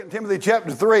Timothy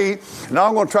chapter 3. Now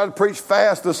I'm going to try to preach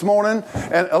fast this morning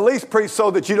and at least preach so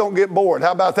that you don't get bored.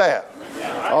 How about that?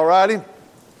 All righty.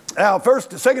 Now, 2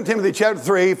 Timothy chapter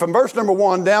 3, from verse number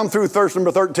 1 down through verse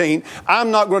number 13, I'm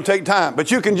not going to take time,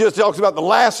 but you can just talk about the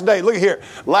last day. Look here.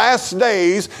 Last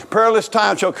days, perilous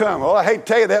times shall come. Well, I hate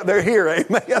to tell you that. They're here,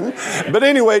 amen. But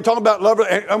anyway, talking about love,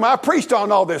 and I preached on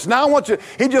all this. Now I want you,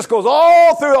 he just goes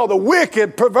all through all the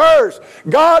wicked, perverse,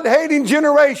 God-hating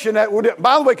generation. That would,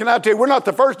 by the way, can I tell you, we're not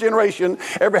the first generation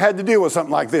ever had to deal with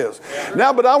something like this.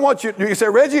 Now, but I want you say,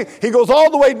 Reggie, he goes all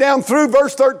the way down through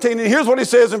verse 13, and here's what he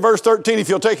says in verse 13, if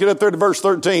you'll take it up there to verse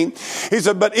 13. He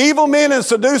said, but evil men and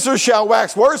seducers shall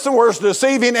wax worse and worse,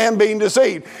 deceiving and being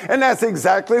deceived. And that's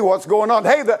exactly what's going on.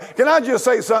 Hey, can I just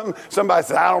say something? Somebody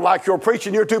said, I don't like your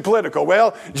preaching, you're too political.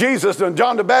 Well, Jesus and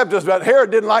John the Baptist, but Herod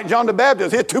didn't like John the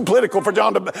Baptist. He's too political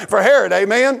for Herod,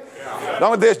 amen? Not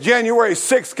with this January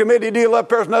 6th committee deal up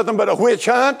there, it's nothing but a witch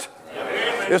hunt.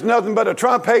 It's nothing but a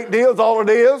Trump hate deal, is all it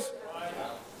is.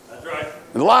 That's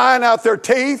right. Lying out their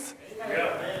teeth.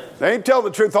 They ain't tell the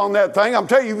truth on that thing. I'm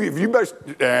telling you, if you better...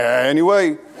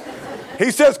 anyway, he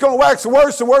says it's going to wax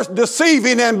worse and worse,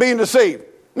 deceiving and being deceived.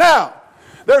 Now,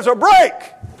 there's a break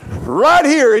right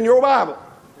here in your Bible.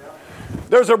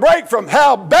 There's a break from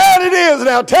how bad it is and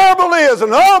how terrible it is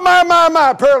and oh,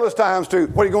 my, perilous times to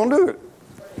what are you going to do with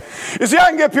it? You see, I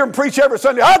can get up here and preach every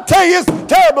Sunday. I tell you,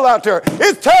 it's terrible out there.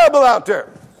 It's terrible out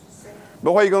there.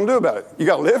 But what are you going to do about it? You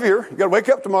got to live here. You got to wake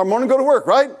up tomorrow morning and go to work,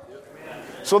 right?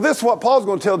 So this is what Paul's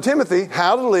going to tell Timothy,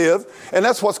 how to live, and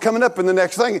that's what's coming up in the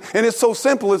next thing. And it's so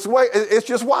simple. It's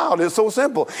just wild. It's so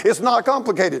simple. It's not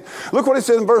complicated. Look what he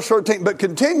says in verse 13. But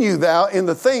continue thou in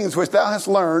the things which thou hast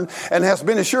learned and hast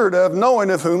been assured of,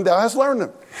 knowing of whom thou hast learned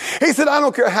them. He said, I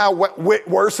don't care how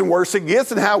worse and worse it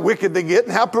gets and how wicked they get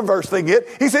and how perverse they get.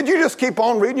 He said, you just keep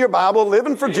on reading your Bible,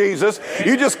 living for Jesus.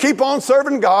 You just keep on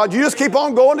serving God. You just keep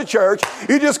on going to church.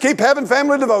 You just keep having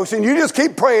family devotion. You just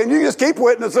keep praying. You just keep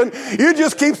witnessing. You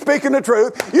just keep speaking the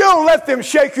truth. You don't let them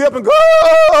shake you up and go,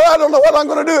 oh, I don't know what I'm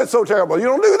going to do. It's so terrible. You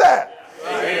don't do that.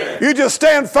 Amen. You just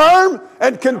stand firm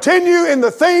and continue in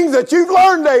the things that you've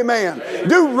learned, amen.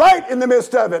 Do right in the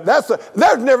midst of it. There's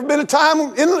never been a time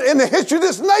in the history of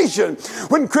this nation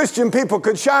when Christian people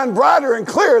could shine brighter and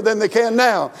clearer than they can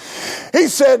now. He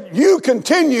said, you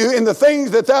continue in the things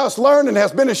that thou hast learned and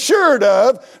hast been assured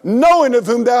of, knowing of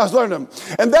whom thou hast learned them.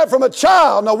 And that from a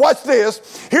child. Now watch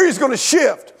this. Here he's going to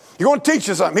shift. He's going to teach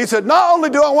you something. He said, not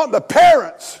only do I want the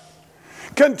parents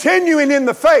continuing in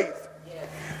the faith,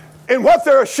 in what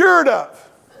they're assured of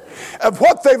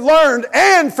what they've learned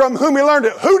and from whom he learned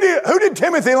it. Who did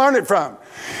Timothy learn it from?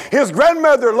 His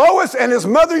grandmother Lois and his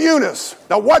mother Eunice.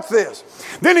 Now watch this.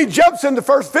 Then he jumps into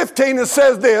verse 15 and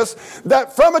says this,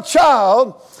 that from a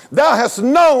child thou hast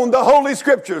known the Holy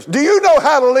Scriptures. Do you know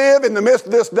how to live in the midst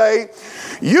of this day?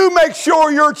 You make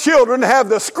sure your children have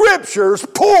the Scriptures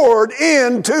poured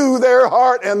into their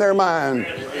heart and their mind.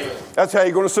 That's how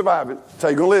you're going to survive it. That's how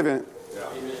you're going to live in it.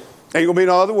 Ain't going to be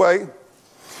no other way.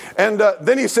 And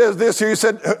then he says this here. He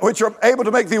said, which are able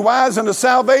to make thee wise unto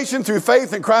salvation through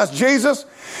faith in Christ Jesus.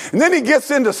 And then he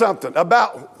gets into something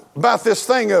about this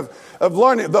thing of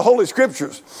learning the Holy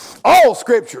Scriptures. All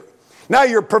Scripture. Now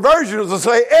your perversion is to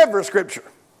say every Scripture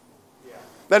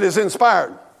that is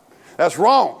inspired. That's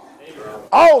wrong.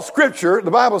 All Scripture,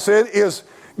 the Bible said, is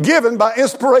given by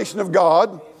inspiration of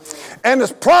God and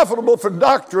is profitable for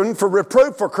doctrine, for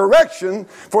reproof, for correction,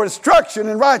 for instruction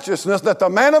in righteousness, that the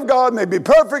man of God may be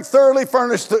perfect, thoroughly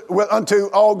furnished unto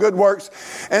all good works.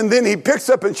 And then he picks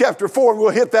up in chapter 4, and we'll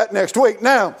hit that next week.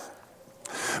 Now,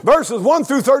 verses 1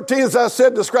 through 13, as I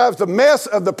said, describes the mess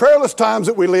of the perilous times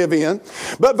that we live in.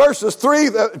 But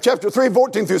chapter 3,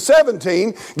 14 through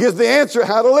 17, gives the answer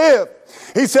how to live.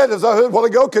 He said, as I said a while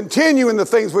ago, continue in the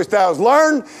things which thou hast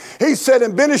learned. He said,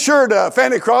 and been assured of.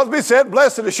 Fanny Crosby said,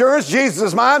 blessed assurance, Jesus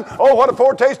is mine. Oh, what a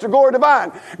foretaste of glory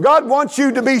divine. God wants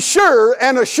you to be sure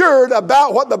and assured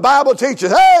about what the Bible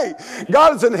teaches. Hey,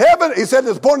 God is in heaven. He said,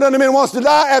 it's appointed unto men wants to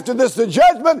die. After this, the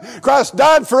judgment. Christ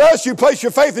died for us. You place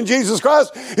your faith in Jesus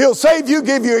Christ. He'll save you,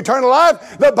 give you eternal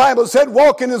life. The Bible said,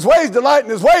 walk in his ways, delight in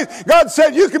his ways. God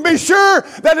said, you can be sure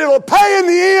that it'll pay in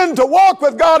the end to walk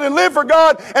with God and live for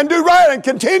God and do right and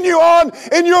continue on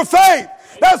in your faith.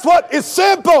 That's what is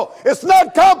simple. It's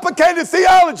not complicated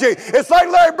theology. It's like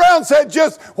Larry Brown said,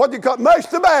 just what do you call it? Mush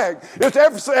the bag.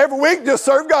 Just every week, just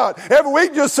serve God. Every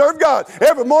week, just serve God.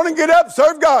 Every morning, get up,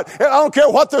 serve God. And I don't care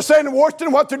what they're saying in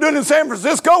Washington, what they're doing in San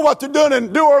Francisco, what they're doing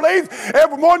in New Orleans.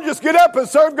 Every morning, just get up and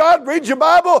serve God, read your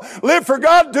Bible, live for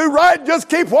God, do right, just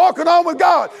keep walking on with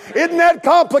God. Isn't that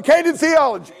complicated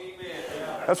theology?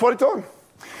 That's what he told him.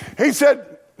 He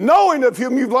said, knowing of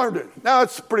whom you've learned it. Now,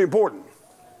 it's pretty important.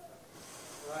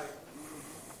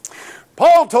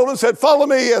 Paul told us, said, follow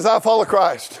me as I follow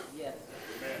Christ. Yes.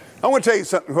 I want to tell you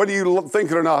something, whether you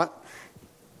think it or not.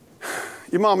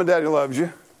 Your mom and daddy loves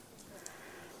you.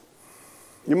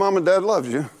 Your mom and dad loves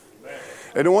you.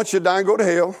 They don't want you to die and go to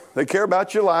hell. They care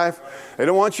about your life. They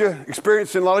don't want you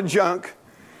experiencing a lot of junk.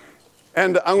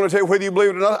 And I'm going to tell you, whether you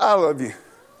believe it or not, I love you.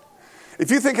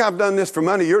 If you think I've done this for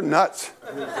money, you're nuts.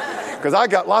 Because I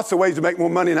got lots of ways to make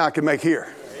more money than I can make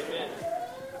here.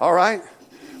 All right?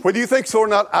 Whether you think so or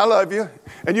not, I love you.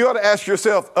 And you ought to ask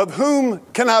yourself, of whom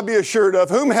can I be assured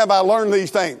of? Whom have I learned these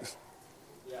things?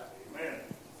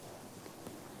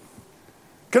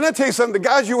 Can I tell you something? The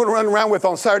guys you want to run around with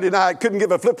on Saturday night couldn't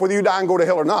give a flip whether you die and go to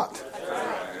hell or not.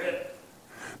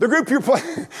 The group you're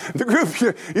playing, the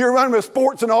group you're running with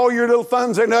sports and all your little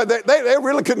funds, they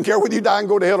really couldn't care whether you die and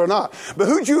go to hell or not. But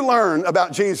who'd you learn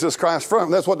about Jesus Christ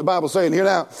from? That's what the Bible's saying here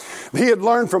now. He had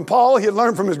learned from Paul. He had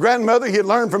learned from his grandmother. He had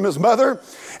learned from his mother.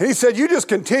 And he said, you just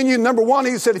continue. Number one,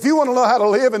 he said, if you want to know how to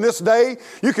live in this day,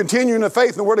 you continue in the faith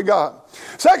and the Word of God.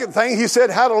 Second thing, he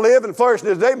said, how to live and flourish in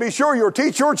this day, be sure you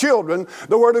teach your children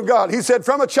the Word of God. He said,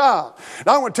 from a child.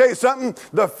 Now, I want to tell you something.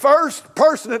 The first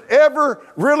person that ever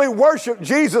really worshiped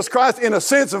Jesus Christ in a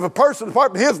sense of a person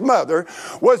apart from his mother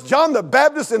was John the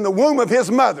Baptist in the womb of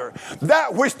his mother.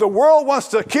 That which the world wants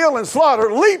to kill and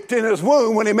slaughter leaped in his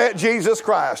womb when he met Jesus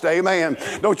Christ. Amen.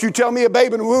 Don't you tell me a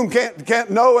baby in the womb can't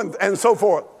know and so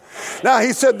forth. Now,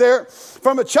 he said there,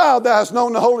 from a child thou hast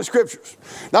known the Holy Scriptures.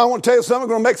 Now, I want to tell you something. I'm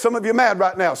going to make some of you mad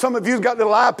right now. Some of you got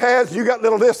little iPads. You got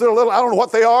little this, little, I don't know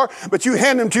what they are, but you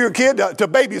hand them to your kid to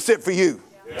babysit for you.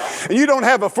 And you don't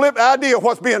have a flip idea of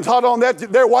what's being taught on that.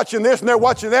 They're watching this and they're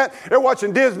watching that. They're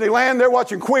watching Disneyland. They're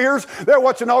watching Queers. They're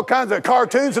watching all kinds of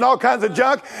cartoons and all kinds of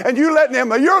junk. And you're letting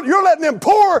them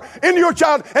pour into your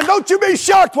child. And don't you be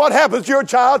shocked what happens to your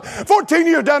child 14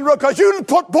 years down the road because you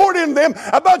poured into them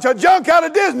a bunch of junk out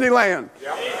of Disneyland.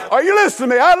 Are you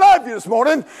listening to me? I love you this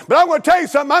morning. But I'm going to tell you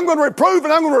something. I'm going to reprove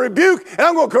and I'm going to rebuke and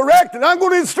I'm going to correct and I'm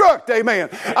going to instruct. Amen.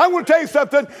 I'm going to tell you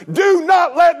something. Do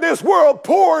not let this world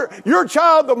pour your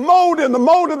child the mold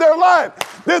of their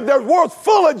life. Their world's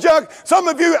full of junk. Some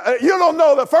of you, you don't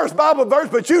know the first Bible verse,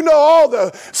 but you know all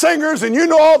the singers and you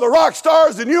know all the rock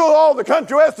stars and you know all the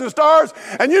country western stars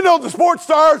and you know the sports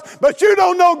stars, but you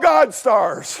don't know God's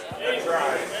stars. That's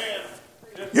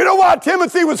right. You know why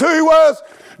Timothy was who he was?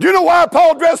 Do you know why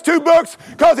Paul dressed 2 books?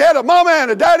 Because he had a mama and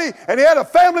a daddy, and he had a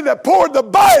family that poured the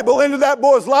Bible into that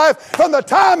boy's life from the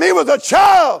time he was a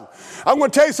child. I'm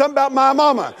going to tell you something about my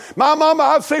mama. My mama,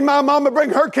 I've seen my mama bring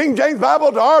her King James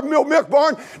Bible to our milk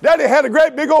barn. Daddy had a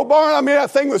great big old barn. I mean, that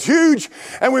thing was huge.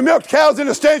 And we milked cows in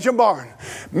a station barn.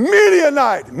 Many a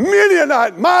night,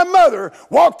 my mother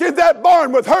walked in that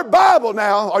barn with her Bible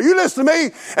now. Are you listening to me?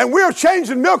 And we were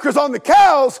changing milkers on the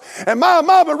cows, and my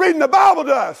mama reading the Bible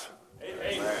to us.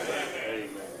 Amen.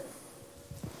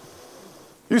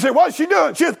 You say, what's she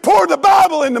doing? She has poured the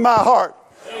Bible into my heart.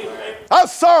 Amen. I'm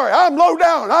sorry. I'm low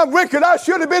down. I'm wicked. I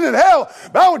should have been in hell.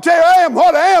 But I will tell you, I am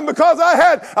what I am because I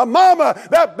had a mama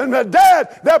and a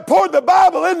dad that poured the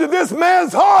Bible into this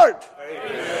man's heart.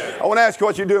 Amen. I want to ask you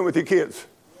what you're doing with your kids.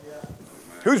 Yeah.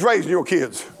 Who's raising your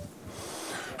kids?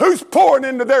 Who's pouring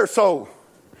into their soul?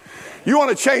 You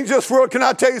want to change this world? Can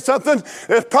I tell you something?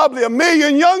 There's probably 1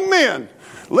 million young men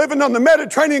living on the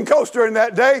Mediterranean coast during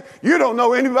that day. You don't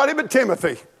know anybody but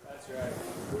Timothy. That's right.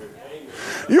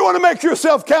 You want to make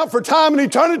yourself count for time and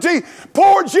eternity?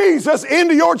 Pour Jesus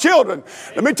into your children.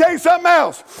 Let me tell you something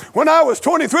else. When I was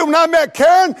 23, when I met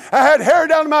Karen, I had hair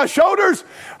down to my shoulders.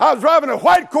 I was driving a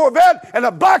white Corvette and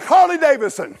a black Harley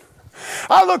Davidson.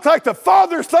 I looked like the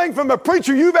farthest thing from a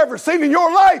preacher you've ever seen in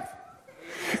your life.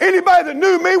 Anybody that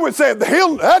knew me would say,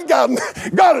 that guy,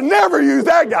 God will never use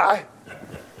that guy.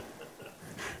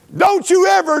 Don't you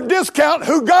ever discount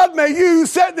who God may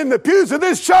use sitting in the pews of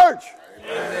this church.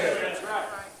 Amen.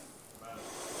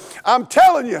 I'm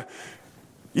telling you,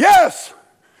 yes.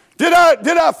 Did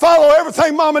I follow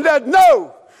everything Mom and Dad?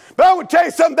 No. But I would tell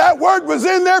you something, that word was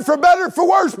in there for better or for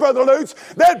worse, Brother Lutz.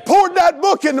 That poured that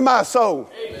book into my soul.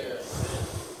 Amen.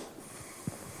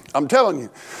 I'm telling you,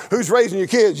 who's raising your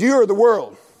kids? You or the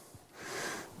world?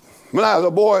 When I was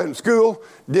a boy in school,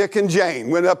 Dick and Jane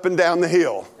went up and down the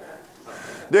hill.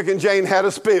 Dick and Jane had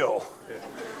a spill.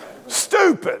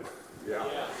 Stupid.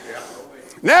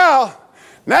 Now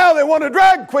they want a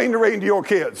drag queen to read to your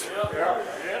kids.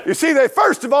 You see,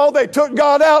 first of all, they took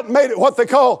God out and made it what they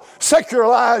call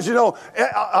secularized,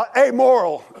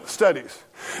 amoral studies.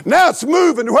 Now it's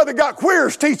moving to where they got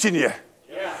queers teaching you.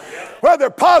 Well, they're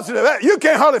positive. You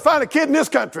can't hardly find a kid in this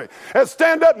country that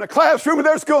stand up in the classroom of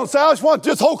their school and say, I just want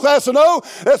this whole class to know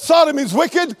that sodomy's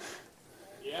wicked.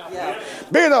 Yeah.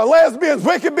 Being a lesbian's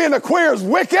wicked. Being a queer is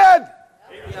wicked.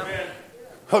 Amen.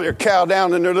 Oh, they're cowed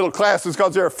down in their little classes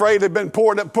because they're afraid they've been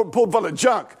pulled full of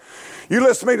junk. You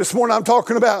listen to me this morning, I'm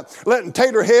talking about letting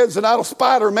tater heads and idle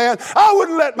Spider-Man. I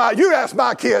wouldn't let you ask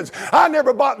my kids. I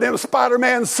never bought them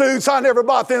Spider-Man suits. I never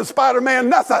bought them Spider-Man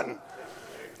nothing.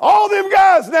 All them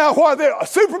guys now, why they're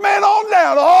Superman on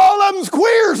down, all of them's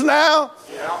queers now.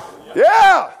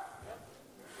 Yeah.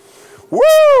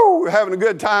 Woo! Having a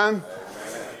good time.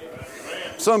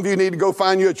 Some of you need to go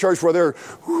find you a church where they're,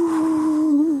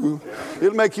 woo.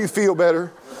 It'll make you feel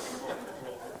better.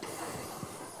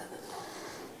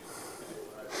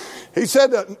 He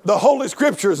said that the Holy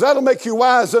Scriptures, that'll make you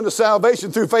wise unto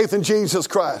salvation through faith in Jesus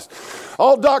Christ.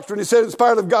 All doctrine, he said,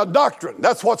 inspired of God. Doctrine,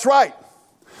 that's what's right.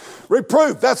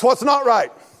 Reproof, that's what's not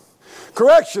right.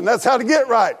 Correction, that's how to get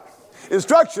right.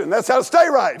 Instruction, that's how to stay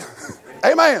right.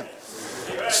 Amen.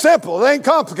 Simple, it ain't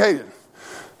complicated.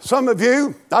 Some of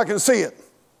you, I can see it.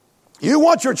 You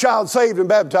want your child saved and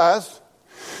baptized.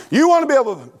 You want to be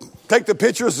able to take the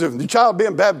pictures of the child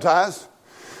being baptized.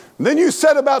 Then you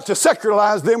set about to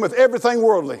secularize them with everything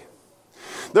worldly.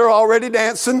 They're already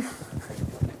dancing.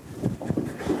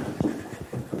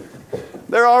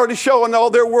 They're already showing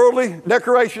all their worldly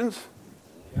decorations.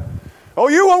 Oh,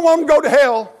 you won't want them to go to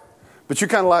hell, but you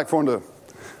kind of like for them to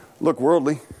look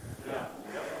worldly.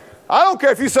 I don't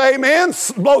care if you say amen,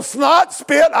 blow snot,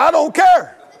 spit, I don't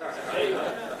care.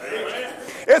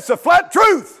 It's a flat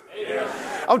truth.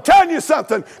 I'm telling you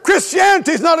something.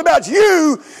 Christianity is not about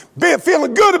you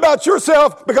feeling good about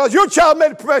yourself because your child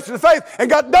made a profession of faith and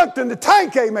got dunked in the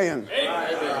tank, amen.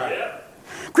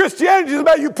 Christianity is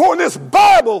about you pouring this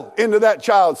Bible into that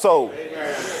child's soul.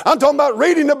 I'm talking about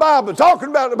reading the Bible, talking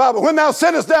about the Bible. When thou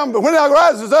sittest down, but when thou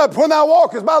risest up, when thou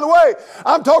walkest by the way,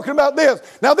 I'm talking about this.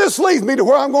 Now this leads me to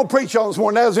where I'm going to preach on this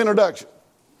morning as introduction.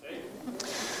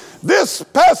 This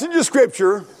passage of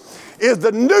Scripture is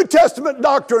the New Testament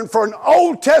doctrine for an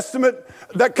Old Testament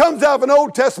that comes out of an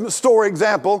Old Testament story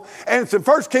example, and it's in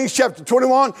 1 Kings chapter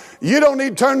 21. You don't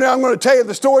need to turn there. I'm going to tell you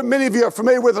the story. Many of you are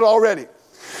familiar with it already.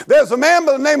 There's a man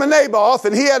by the name of Naboth,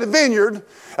 and he had a vineyard,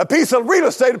 a piece of real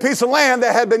estate, a piece of land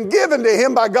that had been given to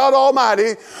him by God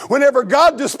Almighty whenever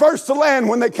God dispersed the land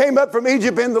when they came up from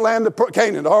Egypt in the land of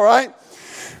Canaan, all right?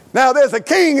 Now, there's a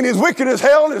king, and he's wicked as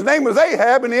hell, and his name was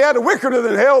Ahab, and he had a wickeder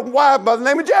than hell wife by the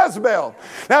name of Jezebel.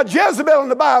 Now, Jezebel in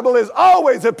the Bible is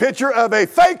always a picture of a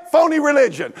fake, phony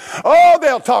religion. Oh,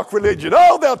 they'll talk religion.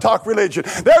 Oh, they'll talk religion.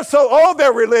 They're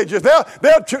religious.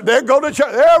 They'll go to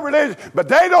church. They're religious, but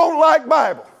they don't like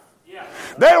Bible.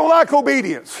 They don't like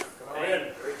obedience.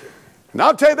 And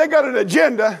I'll tell you, they got an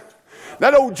agenda.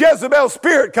 That old Jezebel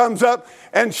spirit comes up,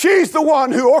 and she's the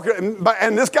one who orchestrated,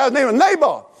 and this guy's name is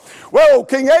Naboth. Well,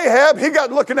 King Ahab, he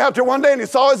got looking out there one day and he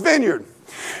saw his vineyard.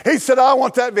 He said, I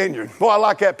want that vineyard. Boy, I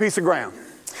like that piece of ground.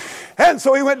 And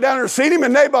so he went down there to see him,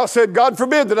 and Naboth said, God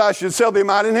forbid that I should sell thee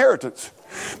mine inheritance.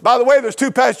 By the way, there's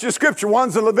two passages of Scripture.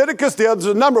 One's in Leviticus, the other's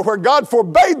a Number, where God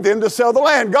forbade them to sell the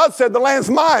land. God said the land's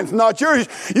mine, it's not yours.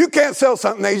 You can't sell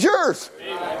something that's yours.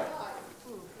 Amen.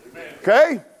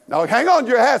 Okay? Now hang on to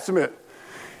your hats a minute.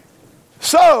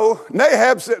 So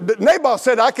Naboth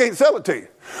said, I can't sell it to you.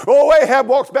 Well, Ahab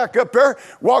walks back up there,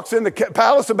 walks in the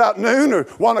palace about noon or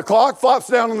 1 o'clock, flops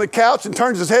down on the couch and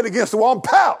turns his head against the wall and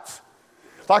pouts.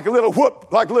 Like a little whoop.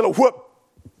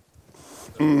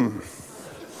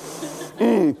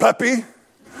 Puppy.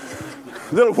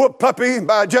 Little whoop puppy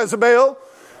by Jezebel.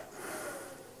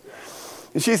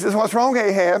 And she says, what's wrong,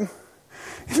 Ahab?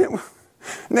 He said,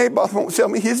 Naboth won't sell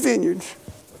me his vineyard.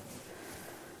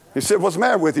 He said, what's the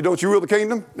matter with you? Don't you rule the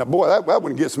kingdom? Now, boy, that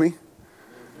one gets me.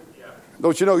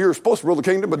 Don't you know you're supposed to rule the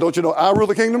kingdom, but don't you know I rule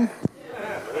the kingdom?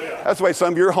 That's the way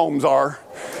some of your homes are.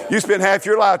 You spend half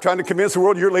your life trying to convince the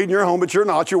world you're leading your home, but you're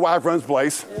not. Your wife runs the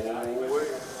place.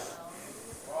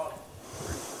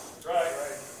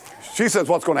 She says,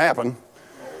 what's going to happen?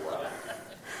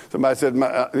 Somebody said,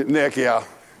 Nick, yeah,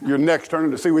 your neck's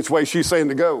turning to see which way she's saying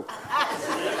to go.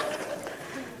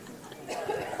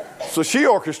 So she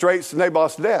orchestrates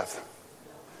Naboth's death.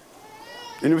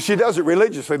 And she does it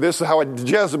religiously. This is how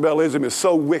Jezebelism is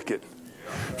so wicked.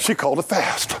 She called a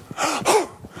fast.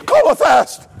 Call a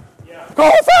fast. Call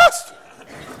a fast.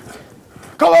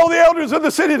 Call all the elders of the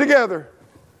city together.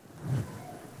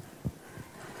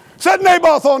 Set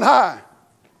Naboth on high.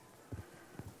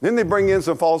 Then they bring in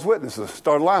some false witnesses,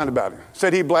 started lying about him.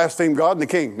 Said he blasphemed God and the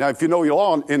king. Now, if you know your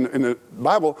law in the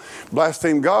Bible,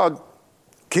 blaspheme God,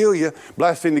 kill you.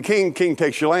 Blaspheme the king, king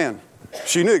takes your land.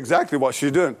 She knew exactly what she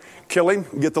was doing. Kill him,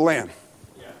 get the land.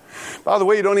 Yeah. By the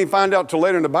way, you don't even find out till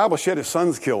later in the Bible she had his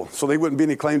sons killed, so there wouldn't be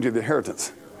any claim to the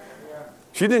inheritance.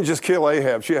 She didn't just kill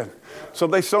Ahab. So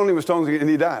they stoned him with stones and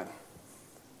he died.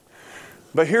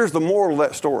 But here's the moral of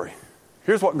that story.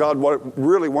 Here's what God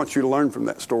really wants you to learn from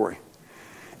that story,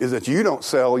 is that you don't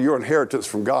sell your inheritance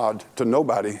from God to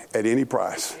nobody at any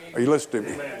price. Are you listening to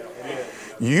me?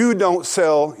 You don't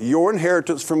sell your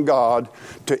inheritance from God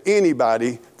to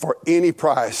anybody for any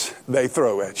price they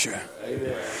throw at you.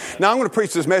 Amen. Now, I'm going to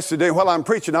preach this message today. While I'm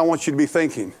preaching, I want you to be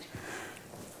thinking,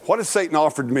 what has Satan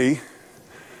offered me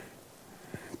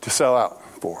to sell out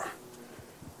for?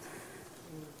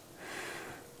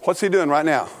 What's he doing right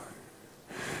now?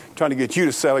 Trying to get you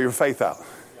to sell your faith out.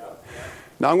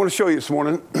 Now, I'm going to show you this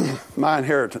morning my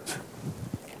inheritance.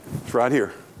 It's right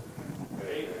here.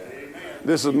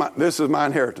 This is my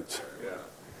inheritance.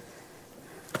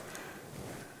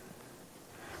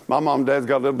 My mom and dad's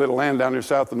got a little bit of land down here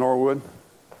south of Norwood.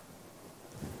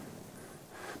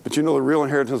 But you know the real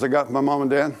inheritance I got from my mom and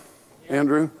dad,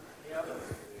 Andrew?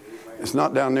 It's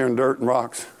not down there in dirt and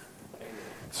rocks.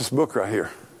 It's this book right here.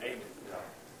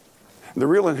 The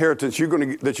real inheritance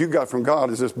that you got from God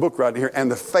is this book right here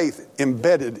and the faith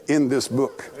embedded in this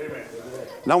book. Amen.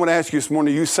 Now I want to ask you this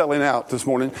morning, are you selling out this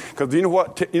morning? Because you know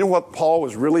what Paul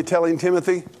was really telling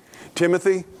Timothy?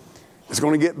 Timothy, it's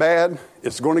going to get bad.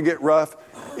 It's going to get rough.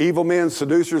 Evil men,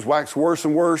 seducers, wax worse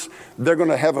and worse. They're going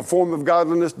to have a form of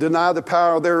godliness, deny the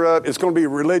power thereof. It's going to be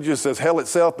religious as hell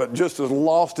itself, but just as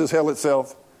lost as hell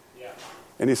itself. Yeah.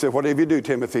 And he said, whatever you do,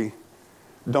 Timothy,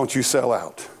 don't you sell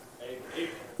out. Amen.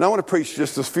 Now I want to preach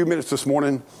just a few minutes this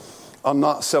morning on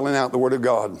not selling out the Word of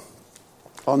God.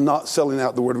 On not selling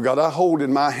out the Word of God. I hold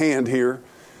in my hand here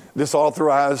this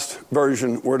authorized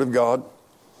version Word of God.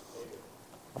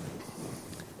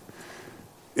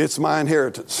 It's my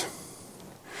inheritance.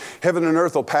 Heaven and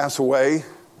earth will pass away.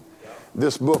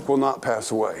 This book will not pass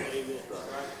away.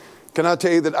 Can I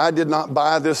tell you that I did not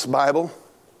buy this Bible?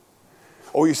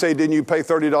 Oh, you say, didn't you pay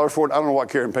 $30 for it? I don't know what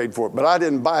Karen paid for it. But I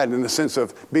didn't buy it in the sense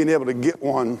of being able to get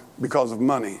one because of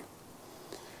money.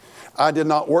 I did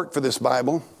not work for this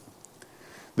Bible.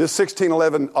 This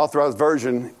 1611 authorized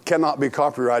version cannot be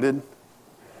copyrighted.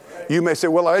 You may say,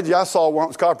 well, I saw one that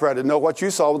was copyrighted. No, what you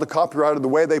saw was the copyright of the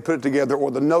way they put it together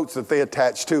or the notes that they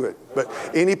attached to it. But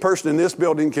any person in this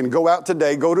building can go out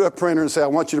today, go to a printer and say, I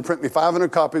want you to print me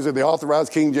 500 copies of the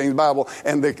authorized King James Bible,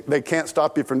 and they can't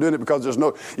stop you from doing it because there's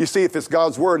no, you see, if it's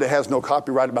God's Word, it has no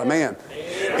copyright by man.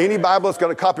 Any Bible that's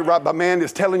got a copyright by man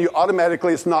is telling you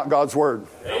automatically it's not God's Word.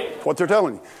 What they're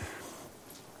telling you.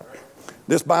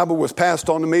 This Bible was passed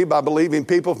on to me by believing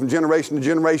people from generation to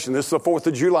generation. This is the 4th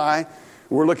of July.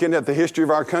 We're looking at the history of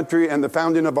our country and the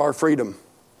founding of our freedom.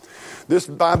 This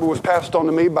Bible was passed on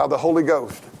to me by the Holy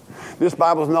Ghost. This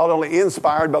Bible is not only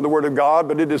inspired by the Word of God,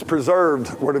 but it is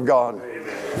preserved Word of God.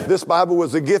 Amen. This Bible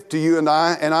was a gift to you and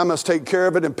I must take care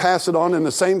of it and pass it on in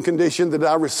the same condition that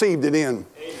I received it in.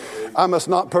 Amen. I must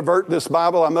not pervert this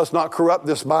Bible. I must not corrupt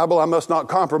this Bible. I must not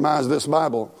compromise this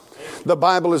Bible. The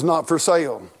Bible is not for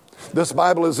sale. This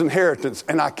Bible is inheritance,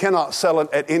 and I cannot sell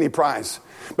it at any price.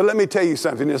 But let me tell you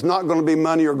something. It's not going to be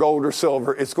money or gold or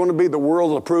silver. It's going to be the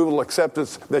world's approval,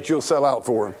 acceptance that you'll sell out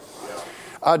for.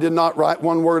 I did not write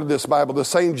one word of this Bible. The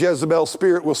same Jezebel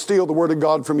spirit will steal the Word of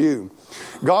God from you.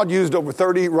 God used over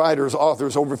 30 writers,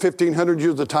 authors, over 1,500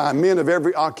 years of time, men of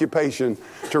every occupation,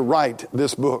 to write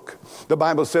this book. The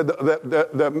Bible said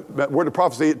that word of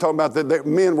prophecy, it talked about that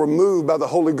men were moved by the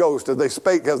Holy Ghost as they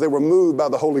spake, as they were moved by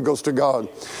the Holy Ghost to God.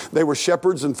 They were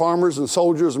shepherds and farmers and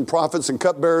soldiers and prophets and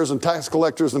cupbearers and tax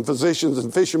collectors and physicians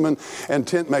and fishermen and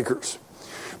tent makers.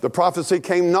 The prophecy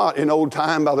came not in old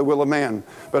time by the will of man,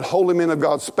 but holy men of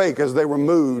God spake as they were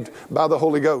moved by the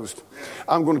Holy Ghost.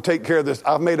 I'm going to take care of this.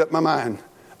 I've made up my mind.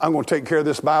 I'm going to take care of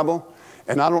this Bible,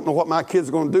 and I don't know what my kids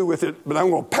are going to do with it, but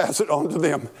I'm going to pass it on to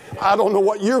them. I don't know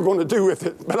what you're going to do with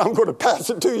it, but I'm going to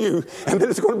pass it to you, and then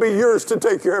it's going to be yours to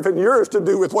take care of and yours to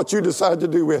do with what you decide to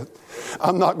do with.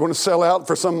 I'm not going to sell out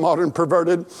for some modern,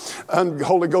 perverted,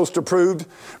 Holy Ghost approved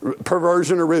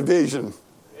perversion or revision.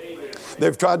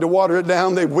 They've tried to water it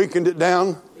down. They've weakened it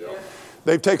down.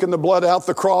 They've taken the blood out,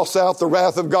 the cross out, the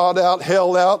wrath of God out,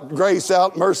 hell out, grace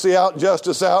out, mercy out,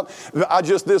 justice out. I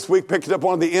just this week picked up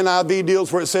one of the NIV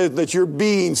deals where it says that you're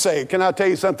being saved. Can I tell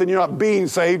you something? You're not being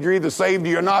saved. You're either saved or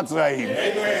you're not saved.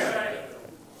 Amen.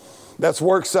 That's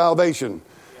work salvation.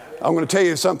 I'm going to tell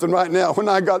you something right now. When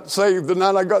I got saved, the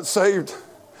night I got saved,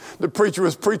 the preacher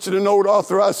was preaching an old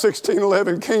authorized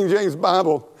 1611 King James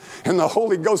Bible. And the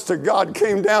Holy Ghost of God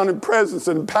came down in presence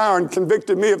and power and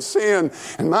convicted me of sin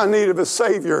and my need of a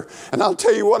Savior. And I'll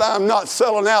tell you what, I'm not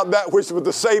selling out that which was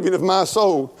the saving of my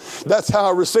soul. That's how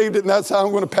I received it, and that's how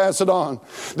I'm going to pass it on.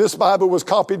 This Bible was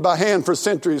copied by hand for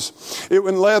centuries. It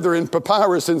was in leather and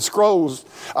papyrus and scrolls.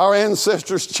 Our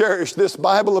ancestors cherished this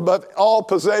Bible above all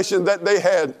possession that they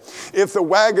had. If the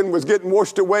wagon was getting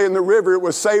washed away in the river, it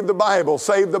was save the Bible,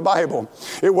 save the Bible.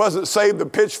 It wasn't save the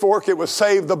pitchfork, it was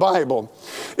save the Bible.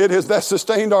 That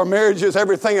sustained our marriages.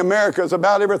 Everything America is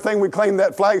about, everything we claim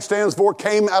that flag stands for,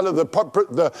 came out of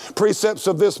the precepts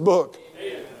of this book.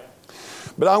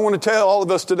 But I want to tell all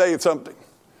of us today something.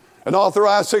 An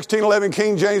authorized 1611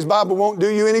 King James Bible won't do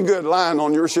you any good lying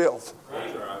on your shelf.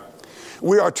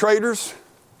 We are traitors,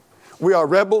 we are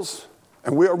rebels,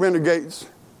 and we are renegades.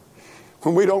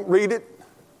 When we don't read it,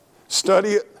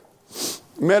 study it,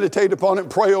 meditate upon it,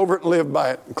 pray over it, and live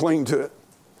by it, and cling to it.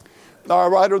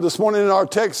 Our writer this morning in our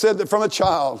text said that from a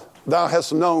child thou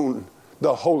hast known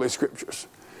the Holy Scriptures.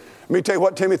 Let me tell you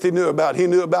what Timothy knew about. He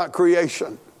knew about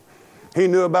creation. He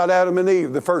knew about Adam and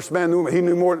Eve, the first man and woman. He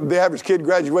knew more than the average kid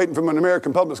graduating from an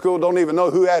American public school don't even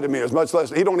know who Adam is, much less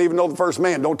he don't even know the first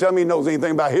man. Don't tell me he knows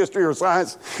anything about history or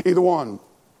science, either one.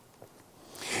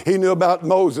 He knew about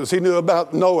Moses. He knew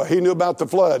about Noah. He knew about the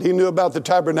flood. He knew about the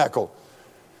tabernacle.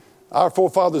 Our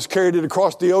forefathers carried it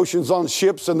across the oceans on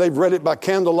ships, and they've read it by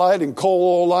candlelight and coal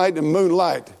oil light and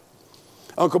moonlight.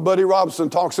 Uncle Buddy Robinson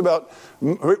talks about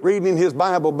reading his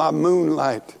Bible by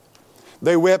moonlight.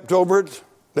 They wept over it.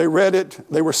 They read it.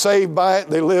 They were saved by it.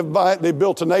 They lived by it. They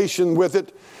built a nation with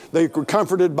it. They were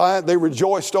comforted by it. They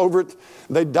rejoiced over it.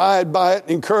 They died by it,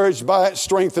 encouraged by it,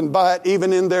 strengthened by it,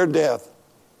 even in their death.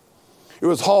 It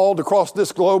was hauled across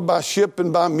this globe by ship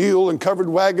and by mule and covered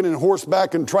wagon and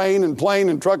horseback and train and plane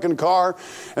and truck and car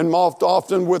and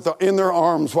often in their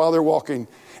arms while they're walking.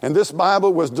 And this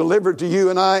Bible was delivered to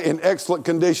you and I in excellent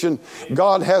condition.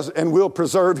 God has and will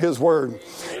preserve His Word.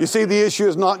 You see, the issue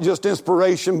is not just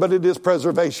inspiration, but it is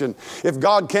preservation. If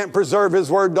God can't preserve His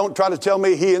Word, don't try to tell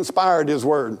me He inspired His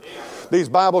Word. These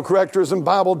Bible correctors and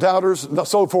Bible doubters and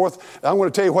so forth, I'm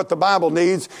going to tell you what the Bible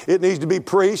needs. It needs to be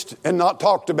preached and not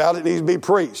talked about. It needs to be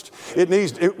preached.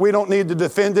 We don't need to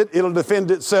defend it. It'll defend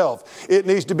itself. It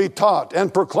needs to be taught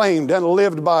and proclaimed and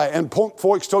lived by and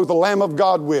points to the Lamb of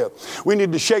God with. We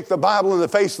need to shake the Bible in the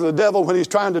face of the devil when he's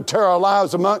trying to tear our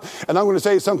lives among. And I'm going to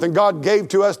say something. God gave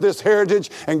to us this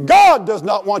heritage, and God does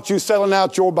not want you selling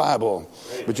out your Bible.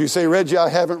 But you say, Reggie, I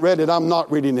haven't read it. I'm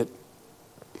not reading it.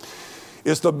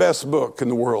 It's the best book in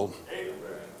the world.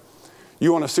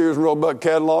 You want a Sears and Roebuck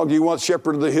catalog? You want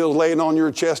Shepherd of the Hills laying on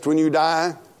your chest when you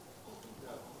die?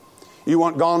 You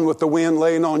want Gone with the Wind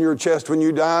laying on your chest when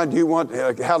you die? Do you want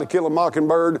How to Kill a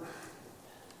Mockingbird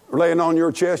laying on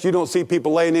your chest? You don't see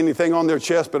people laying anything on their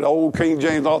chest but an old King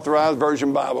James Authorized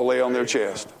Version Bible lay on their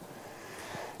chest.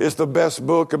 It's the best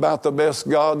book about the best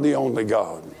God, the only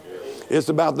God. It's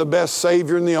about the best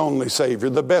Savior and the only Savior,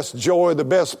 the best joy, the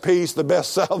best peace, the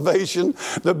best salvation,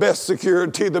 the best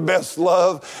security, the best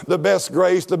love, the best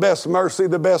grace, the best mercy,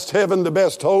 the best heaven, the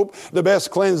best hope, the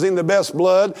best cleansing, the best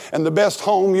blood, and the best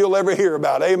home you'll ever hear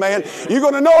about. Amen. You're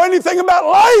going to know anything about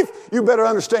life, you better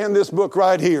understand this book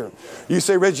right here. You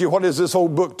say, Reggie, what is this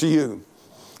old book to you?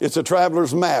 It's a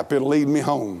traveler's map. It'll lead me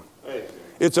home.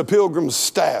 It's a pilgrim's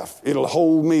staff. It'll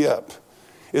hold me up.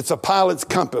 It's a pilot's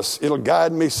compass. It'll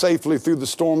guide me safely through the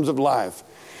storms of life.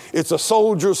 It's a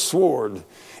soldier's sword.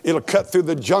 It'll cut through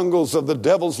the jungles of the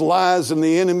devil's lies and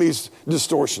the enemy's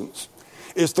distortions.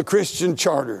 It's the Christian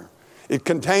charter. It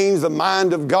contains the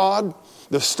mind of God,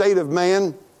 the state of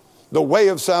man, the way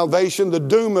of salvation, the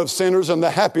doom of sinners, and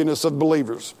the happiness of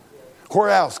believers. Where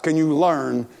else can you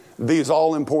learn these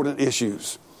all-important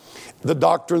issues? The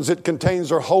doctrines it contains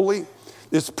are holy.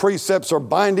 Its precepts are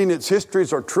binding. Its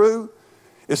histories are true.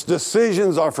 Its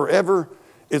decisions are forever.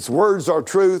 Its words are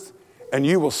truth. And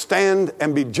you will stand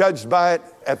and be judged by it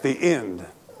at the end.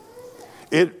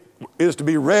 It is to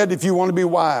be read if you want to be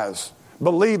wise.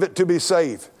 Believe it to be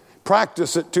safe.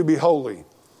 Practice it to be holy.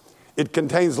 It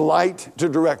contains light to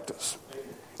direct us.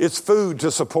 It's food to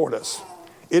support us.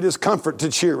 It is comfort to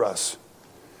cheer us.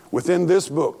 Within this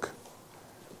book,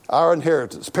 our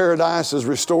inheritance, paradise is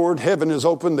restored, heaven is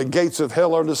opened, the gates of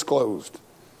hell are disclosed.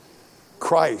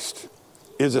 Christ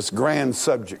is its grand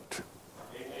subject.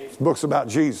 This book's about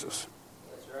Jesus.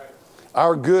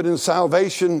 Our good and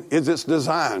salvation is its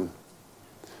design.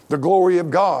 The glory of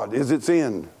God is its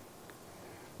end.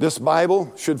 This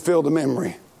Bible should fill the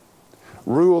memory,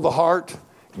 rule the heart,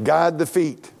 guide the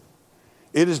feet.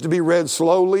 It is to be read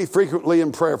slowly, frequently,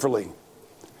 and prayerfully.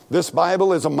 This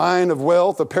Bible is a mine of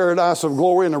wealth, a paradise of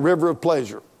glory, and a river of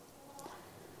pleasure.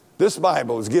 This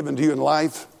Bible is given to you in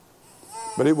life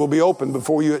but it will be opened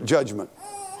before you at judgment.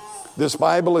 This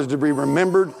Bible is to be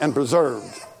remembered and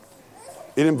preserved.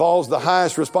 It involves the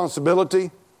highest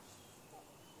responsibility.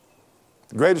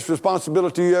 The greatest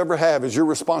responsibility you ever have is your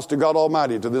response to God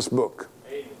Almighty to this book.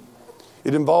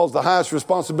 It involves the highest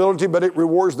responsibility, but it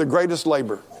rewards the greatest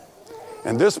labor.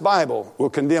 And this Bible will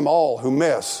condemn all who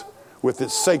mess with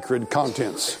its sacred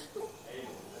contents.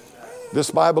 This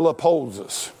Bible upholds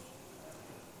us.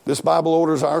 This Bible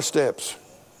orders our steps.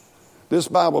 This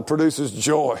Bible produces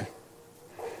joy.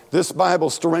 This Bible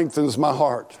strengthens my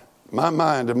heart, my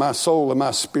mind, and my soul, and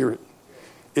my spirit.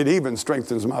 It even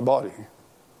strengthens my body.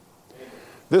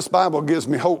 This Bible gives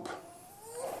me hope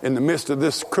in the midst of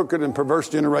this crooked and perverse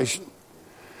generation.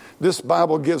 This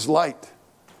Bible gives light.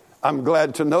 I'm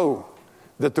glad to know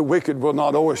that the wicked will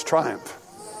not always triumph.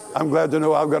 I'm glad to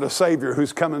know I've got a Savior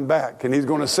who's coming back, and He's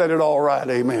going to set it all right.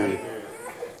 Amen.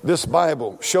 This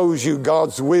Bible shows you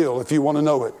God's will if you want to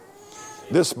know it.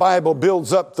 This Bible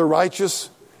builds up the righteous,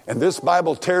 and this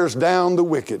Bible tears down the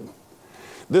wicked.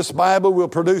 This Bible will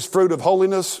produce fruit of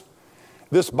holiness.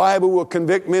 This Bible will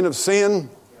convict men of sin.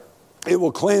 It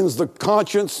will cleanse the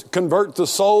conscience, convert the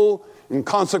soul, and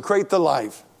consecrate the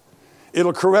life.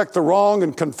 It'll correct the wrong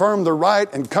and confirm the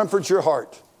right and comfort your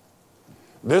heart.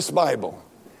 This Bible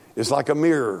is like a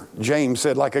mirror, James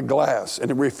said, like a glass, and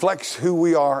it reflects who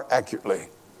we are accurately.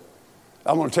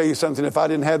 I'm going to tell you something. If I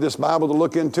didn't have this Bible to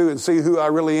look into and see who I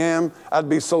really am, I'd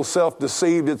be so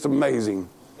self-deceived, it's amazing.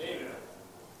 Amen.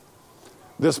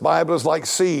 This Bible is like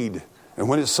seed, and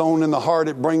when it's sown in the heart,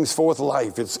 it brings forth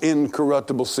life. It's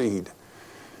incorruptible seed.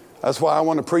 That's why I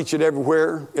want to preach it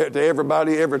everywhere, to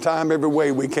everybody, every time, every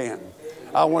way we can.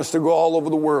 I want us to go all over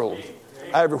the world.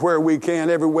 Everywhere we can,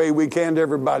 every way we can, to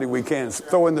everybody we can.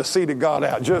 Throwing the seed of God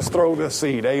out. Just throw the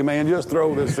seed. Amen. Just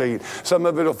throw the seed. Some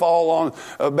of it will fall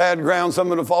on bad ground. Some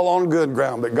of it will fall on good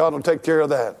ground. But God will take care of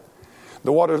that.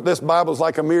 The water, this Bible is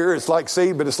like a mirror. It's like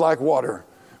seed, but it's like water.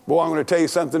 Boy, I'm going to tell you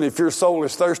something. If your soul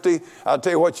is thirsty, I'll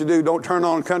tell you what you do. Don't turn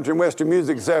on country and western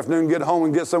music this afternoon. Get home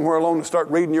and get somewhere alone and start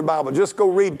reading your Bible. Just go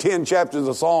read 10 chapters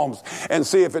of Psalms and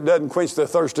see if it doesn't quench the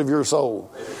thirst of your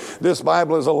soul. This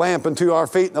Bible is a lamp unto our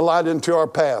feet and a light unto our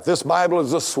path. This Bible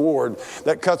is a sword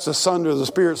that cuts asunder the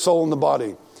spirit, soul, and the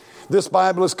body. This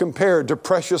Bible is compared to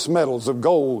precious metals of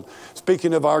gold,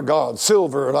 speaking of our God,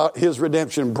 silver of His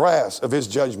redemption, brass of His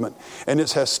judgment, and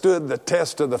it has stood the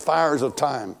test of the fires of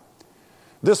time.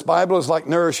 This Bible is like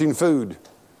nourishing food.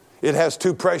 It has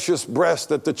two precious breasts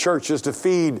that the church is to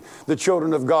feed the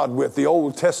children of God with, the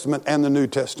Old Testament and the New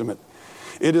Testament.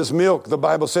 It is milk, the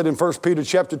Bible said in 1 Peter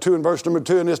chapter 2 and verse number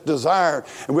 2, and it's desire,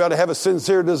 and we ought to have a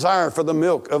sincere desire for the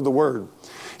milk of the Word.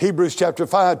 Hebrews chapter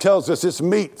 5 tells us it's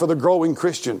meat for the growing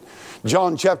Christian.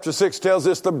 John chapter 6 tells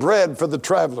us the bread for the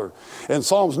traveler. And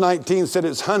Psalms 19 said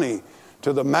it's honey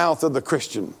to the mouth of the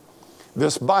Christian.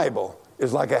 This Bible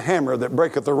is like a hammer that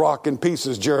breaketh the rock in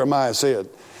pieces, Jeremiah said.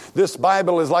 This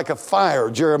Bible is like a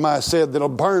fire, Jeremiah said, that'll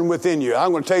burn within you.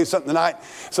 I'm going to tell you something tonight.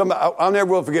 I'll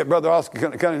never will forget Brother Oscar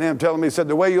Cunningham telling me, he said,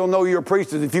 the way you'll know you're a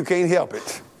priest is if you can't help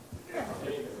it.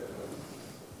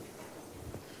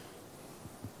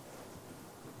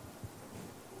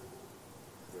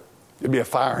 There'll be a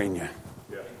fire in you.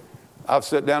 I've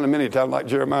sat down many times like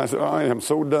Jeremiah said, I am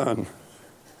so done.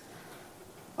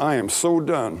 I am so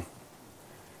done.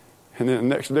 And then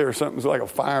the next day or something's like a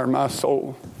fire in my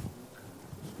soul.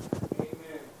 Amen.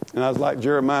 And I was like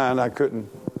Jeremiah, and I couldn't.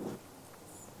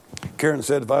 Karen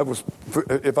said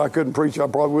if I couldn't preach, I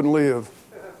probably wouldn't live.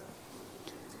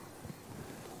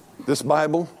 This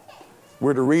Bible,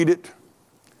 we're to read it,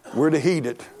 we're to heed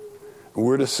it,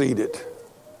 we're to seed it.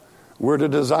 We're to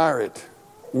desire it.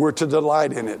 We're to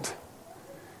delight in it.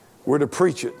 We're to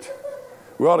preach it.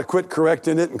 We ought to quit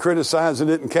correcting it and criticizing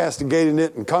it and castigating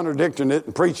it and contradicting it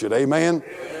and preach it. Amen?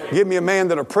 Give me a man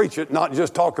that'll preach it, not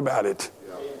just talk about it.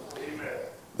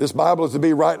 This Bible is to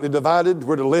be rightly divided.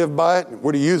 We're to live by it.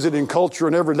 We're to use it in culture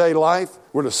and everyday life.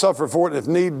 We're to suffer for it. If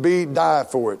need be, die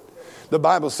for it. The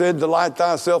Bible said, delight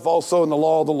thyself also in the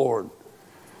law of the Lord.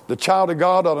 The child of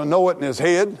God ought to know it in his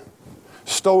head,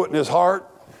 stow it in his heart,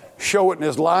 show it in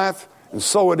his life, and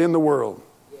sow it in the world.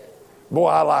 Boy,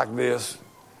 I like this.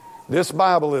 This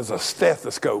Bible is a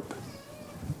stethoscope.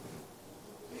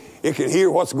 It can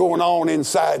hear what's going on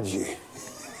inside you.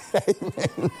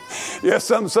 Amen. Yes,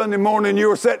 some Sunday morning you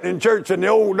were sitting in church and the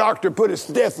old doctor put his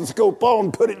stethoscope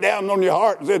on, put it down on your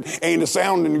heart and said, ain't a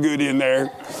sounding good in there.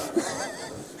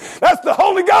 That's the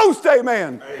Holy Ghost,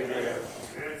 amen. Amen.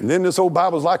 And then this old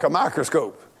Bible's like a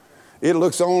microscope. It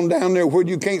looks on down there where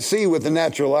you can't see with the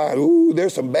natural eye. Ooh,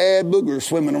 there's some bad boogers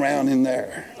swimming around in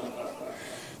there.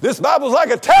 This Bible's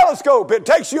like a telescope. It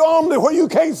takes you on to where you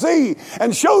can't see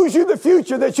and shows you the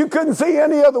future that you couldn't see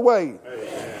any other way.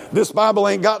 Amen. This Bible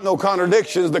ain't got no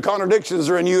contradictions. The contradictions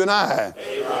are in you and I.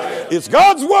 Amen. It's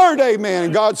God's word, amen,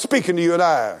 and God's speaking to you and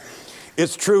I.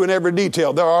 It's true in every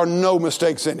detail. There are no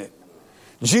mistakes in it.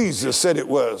 Jesus said it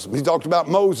was. He talked about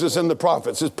Moses and the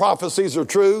prophets. His prophecies are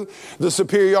true, the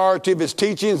superiority of his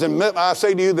teachings, and I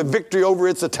say to you, the victory over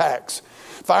its attacks.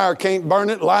 Fire can't burn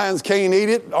it. Lions can't eat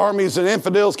it. Armies and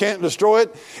infidels can't destroy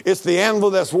it. It's the anvil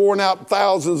that's worn out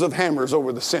thousands of hammers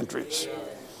over the centuries.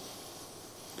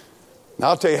 Now,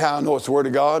 I'll tell you how I know it's the Word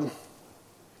of God.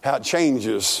 How it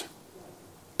changes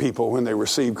people when they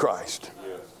receive Christ.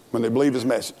 When they believe His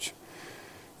message.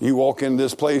 You walk into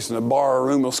this place and a bar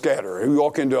room will scatter. You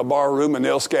walk into a bar room and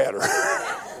they'll scatter.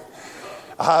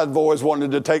 I've always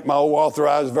wanted to take my old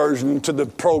authorized version to the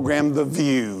program The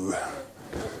View.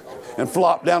 And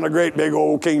flop down a great big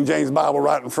old King James Bible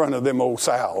right in front of them old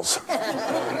sows.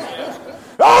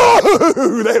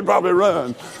 Oh, they'd probably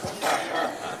run.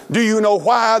 Do you know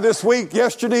why this week,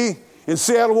 yesterday, in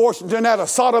Seattle, Washington, at a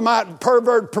sodomite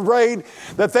pervert parade,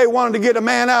 that they wanted to get a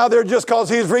man out of there just because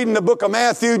he's reading the book of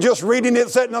Matthew, just reading it,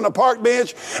 sitting on a park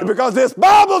bench, because this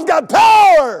Bible's got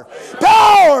power.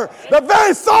 Power. The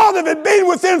very thought of it being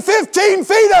within 15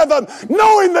 feet of them,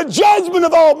 knowing the judgment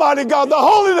of Almighty God, the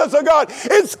holiness of God,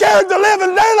 it scared the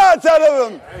living daylights out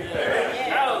of them.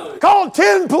 Amen. Called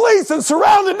 10 police and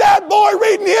surrounded that boy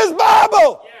reading his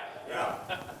Bible.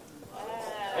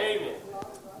 Amen.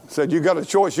 Said, you got a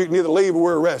choice. You can either leave or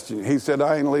we're arresting you. He said,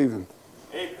 I ain't leaving.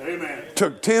 Amen.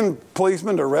 Took 10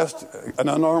 policemen to arrest an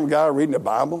unarmed guy reading the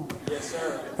Bible. Yes,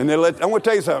 sir. And I'm going to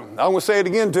tell you something. I'm going to say it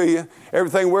again to you.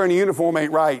 Everything wearing a uniform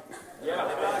ain't right.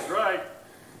 Yeah, that's right.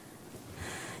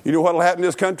 You know what will happen in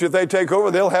this country if they take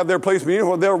over? They'll have their policeman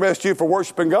uniform. They'll arrest you for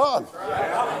worshiping God.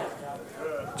 Right.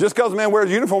 Just because a man wears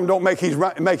a uniform don't make him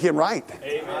right.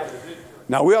 Amen.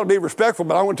 Now, we ought to be respectful,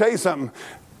 but I want to tell you something.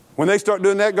 When they start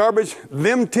doing that garbage,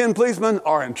 them 10 policemen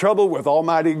are in trouble with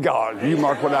Almighty God. You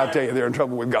mark what I tell you, they're in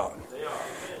trouble with God.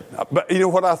 But you know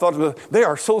what I thought? They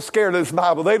are so scared of this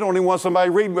Bible, they don't even want somebody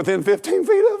reading within 15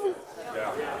 feet of them.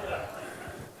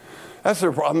 That's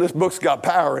their problem. This book's got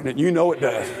power in it. You know it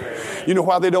does. You know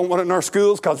why they don't want it in our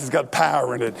schools? Because it's got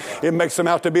power in it. It makes them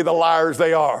out to be the liars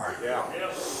they are.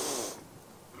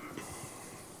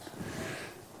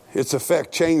 Its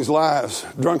effect changed lives.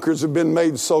 Drunkards have been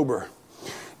made sober.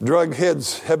 Drug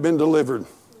heads have been delivered.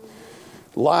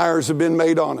 Liars have been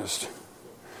made honest.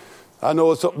 I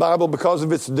know it's a Bible because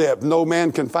of its depth. No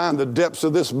man can find the depths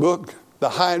of this book, the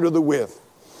height or the width.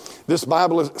 This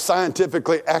Bible is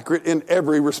scientifically accurate in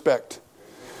every respect.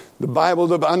 The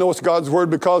Bible, I know it's God's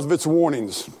word because of its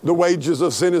warnings. The wages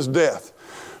of sin is death.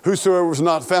 Whosoever was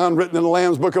not found written in the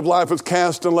Lamb's book of life was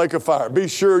cast in the lake of fire. Be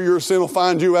sure your sin will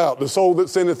find you out. The soul that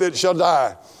sinneth it shall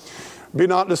die. Be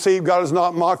not deceived, God is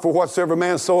not mocked, for whatsoever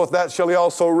man soweth, that shall he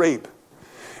also reap.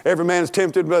 Every man is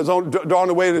tempted by his own, drawn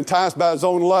away and enticed by his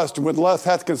own lust. And when lust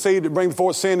hath conceived, it bring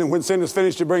forth sin, and when sin is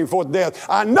finished, it bring forth death.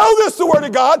 I know this is the word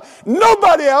of God.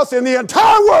 Nobody else in the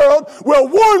entire world will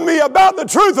warn me about the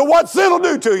truth of what sin will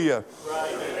do to you.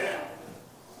 Right.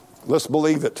 Let's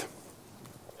believe it.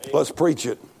 Let's preach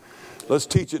it. Let's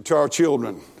teach it to our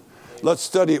children. Let's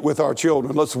study it with our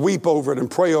children. Let's weep over it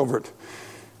and pray over it.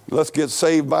 Let's get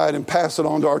saved by it and pass it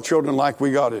on to our children like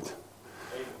we got it.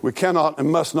 We cannot and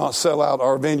must not sell out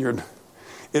our vineyard.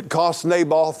 It cost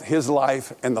Naboth his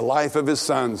life and the life of his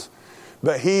sons,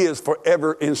 but he is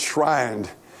forever enshrined.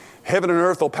 Heaven and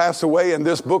earth will pass away, and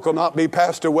this book will not be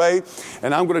passed away.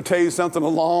 And I'm going to tell you something,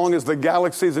 along as the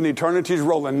galaxies and eternities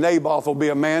rolling, Naboth will be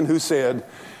a man who said,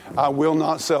 I will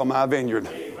not sell my vineyard.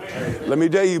 Amen. Let me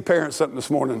tell you, parents, something this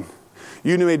morning.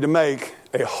 You need to make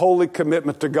a holy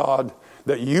commitment to God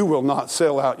that you will not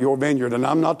sell out your vineyard. And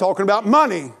I'm not talking about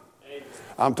money.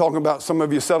 I'm talking about some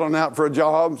of you settling out for a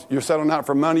job. You're settling out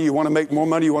for money. You want to make more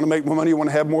money. You want to make more money. You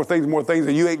want to have more things,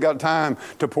 and you ain't got time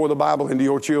to pour the Bible into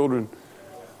your children.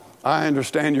 I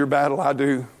understand your battle. I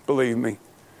do, believe me.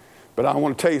 But I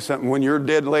want to tell you something. When you're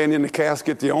dead laying in the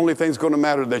casket, the only thing's going to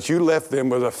matter that you left them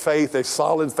with a faith, a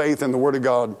solid faith in the Word of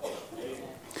God.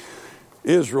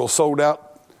 Israel sold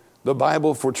out the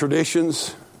Bible for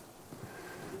traditions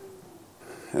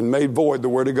and made void the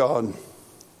Word of God.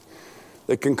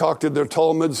 They concocted their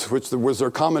Talmuds, which was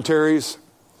their commentaries.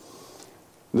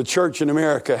 The church in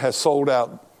America has sold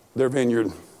out their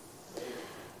vineyard.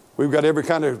 We've got every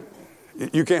kind of...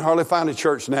 You can't hardly find a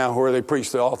church now where they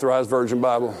preach the Authorized Version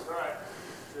Bible.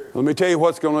 Let me tell you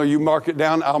what's going on. You mark it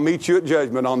down. I'll meet you at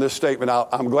judgment on this statement.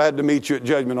 I'm glad to meet you at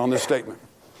judgment on this statement.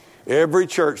 Every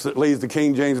church that leaves the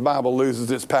King James Bible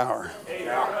loses its power.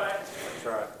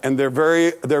 And they're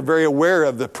very aware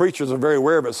of, the preachers are very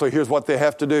aware of it. So here's what they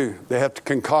have to do. They have to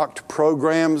concoct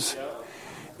programs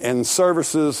and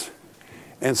services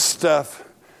and stuff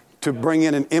to bring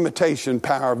in an imitation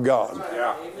power of God.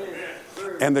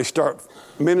 And they start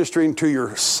ministering to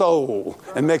your soul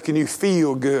and making you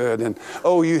feel good. And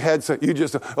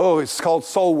it's called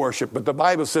soul worship. But the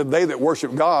Bible said they that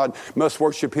worship God must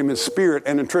worship Him in spirit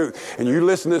and in truth. And you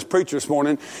listen to this preacher this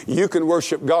morning, you can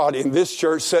worship God in this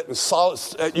church sitting solid.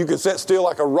 You can sit still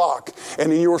like a rock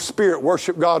and in your spirit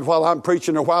worship God while I'm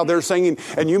preaching or while they're singing.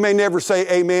 And you may never say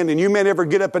amen, and you may never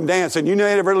get up and dance, and you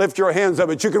may never lift your hands up,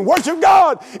 but you can worship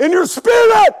God in your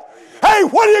spirit. Hey,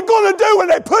 what are you going to do when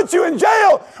they put you in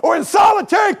jail or in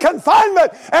solitary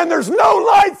confinement and there's no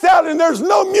lights out and there's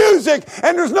no music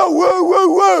and there's no woo,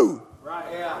 woo, woo?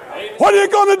 Right. Yeah. What are you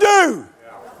going to do?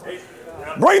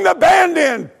 Yeah. Bring the band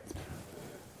in.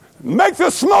 Make the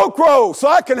smoke roll so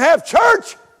I can have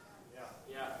church?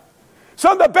 Yeah.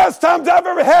 Some of the best times I've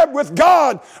ever had with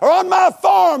God are on my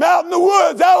farm, out in the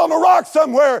woods, out on a rock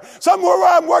somewhere where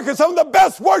I'm working. Some of the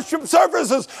best worship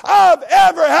services I've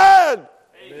ever had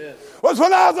was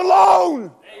when I was alone.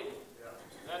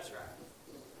 That's right.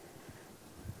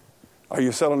 Are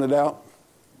you selling it out?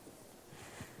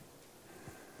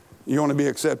 You want to be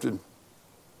accepted?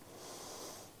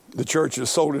 The church has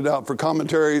sold it out for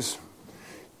commentaries,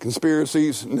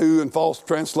 conspiracies, new and false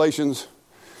translations,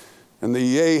 and the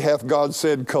yea hath God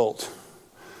said cult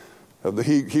of the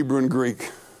Hebrew and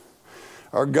Greek.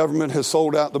 Our government has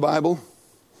sold out the Bible.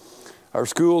 Our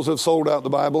schools have sold out the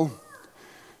Bible.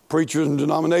 Preachers and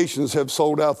denominations have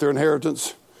sold out their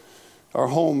inheritance. Our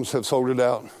homes have sold it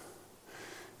out.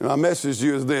 And my message to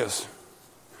you is this.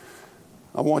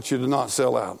 I want you to not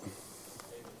sell out.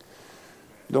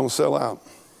 Don't sell out.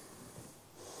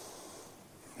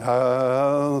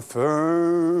 How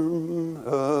firm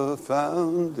a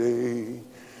foundation,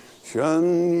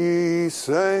 ye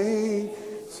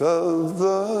saints of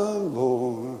the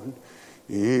Lord,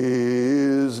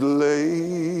 is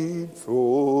laid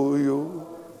for your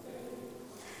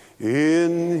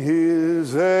in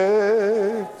His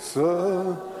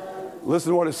excellent.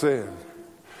 Listen to what it says.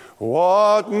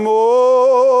 What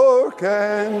more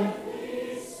can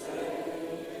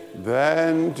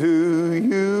than to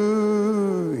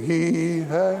you He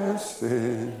has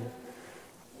said?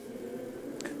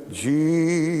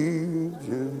 Jesus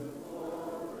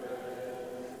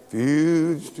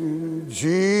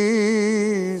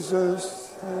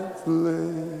hath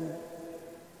led.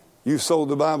 You sold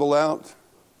the Bible out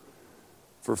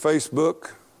for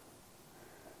Facebook,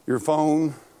 your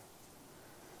phone,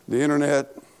 the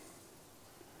internet,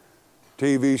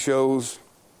 TV shows,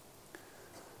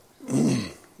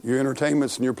 your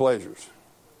entertainments and your pleasures.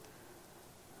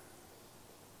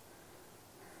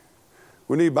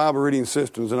 We need Bible reading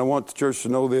systems, and I want the church to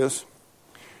know this.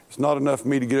 It's not enough for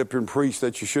me to get up here and preach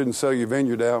that you shouldn't sell your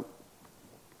vineyard out.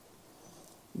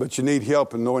 But you need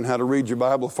help in knowing how to read your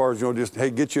Bible as far as,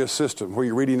 get you a system where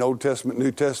you're reading Old Testament,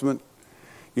 New Testament.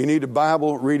 You need a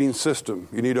Bible reading system.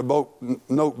 You need a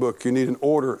notebook. You need an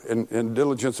order and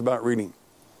diligence about reading.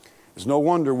 It's no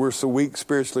wonder we're so weak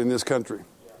spiritually in this country.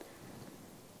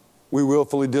 We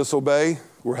willfully disobey,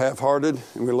 we're half-hearted,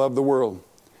 and we love the world.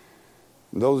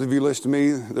 And those of you listen to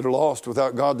me that are lost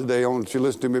without God today, I want you to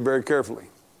listen to me very carefully.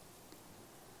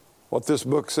 What this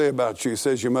book says about you, it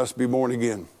says you must be born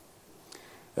again.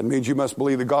 That means you must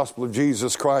believe the gospel of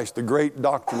Jesus Christ, the great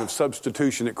doctrine of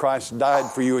substitution, that Christ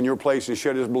died for you in your place and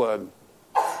shed His blood.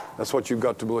 That's what you've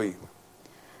got to believe.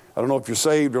 I don't know if you're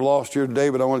saved or lost here today,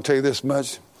 but I want to tell you this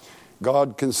much.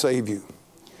 God can save you.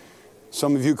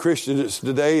 Some of you Christians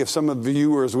today, if some of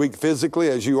you are as weak physically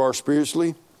as you are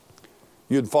spiritually,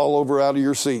 you'd fall over out of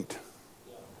your seat.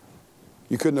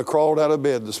 You couldn't have crawled out of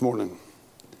bed this morning.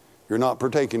 You're not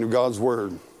partaking of God's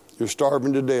word. You're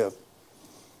starving to death.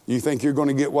 You think you're going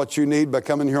to get what you need by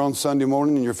coming here on Sunday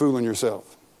morning, and you're fooling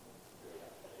yourself.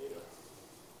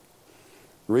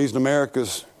 The reason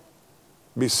America's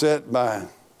beset by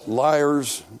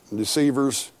liars,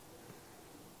 deceivers,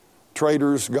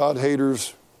 traitors,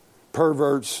 God-haters,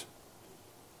 perverts,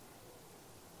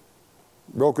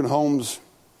 broken homes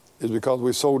is because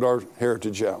we sold our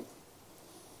heritage out.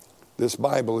 This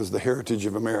Bible is the heritage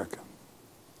of America.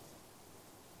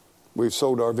 We've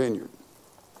sold our vineyard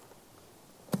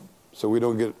so we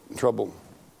don't get in trouble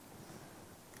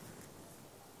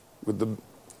with the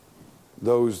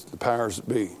powers that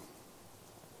be.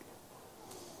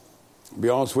 To be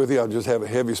honest with you, I just have a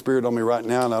heavy spirit on me right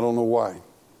now, and I don't know why.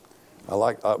 I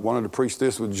wanted to preach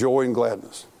this with joy and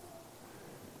gladness,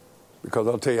 because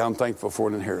I'll tell you, I'm thankful for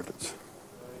an inheritance.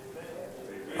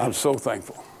 I'm so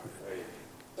thankful.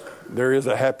 There is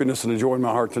a happiness and a joy in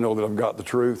my heart to know that I've got the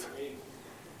truth.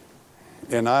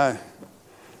 And I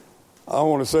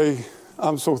want to say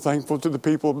I'm so thankful to the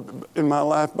people in my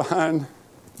life behind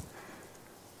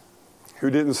who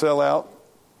didn't sell out,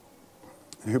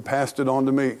 who passed it on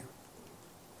to me.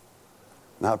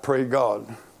 And I pray,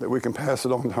 God, that we can pass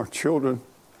it on to our children.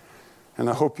 And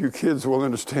I hope you kids will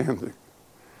understand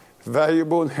the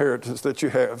valuable inheritance that you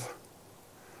have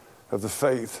of the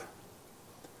faith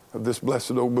of this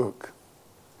blessed old book.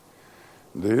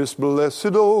 This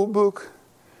blessed old book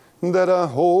that I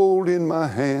hold in my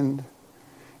hand,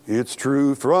 it's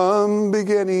true from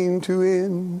beginning to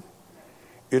end.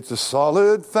 It's a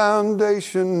solid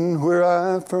foundation where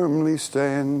I firmly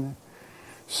stand.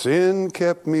 Sin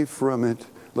kept me from it.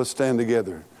 Let's stand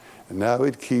together. And now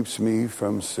it keeps me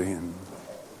from sin.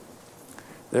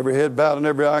 Every head bowed and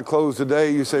every eye closed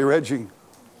today, you say, Reggie,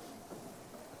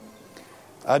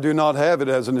 I do not have it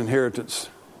as an inheritance.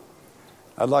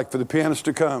 I'd like for the pianist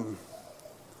to come.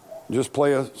 Just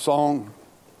play a song.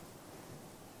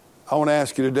 I want to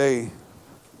ask you today,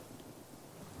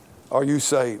 are you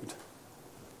saved?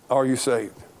 Are you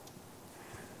saved?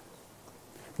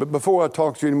 But before I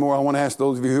talk to you anymore, I want to ask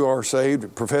those of you who are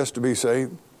saved, profess to be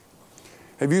saved,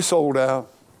 have you sold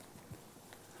out?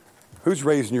 Who's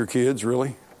raising your kids,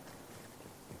 really?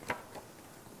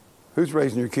 Who's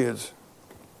raising your kids?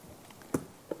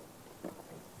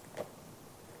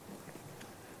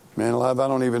 Man alive, I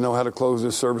don't even know how to close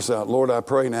this service out. Lord, I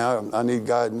pray now. I need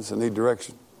guidance. I need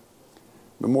direction.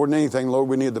 But more than anything, Lord,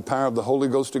 we need the power of the Holy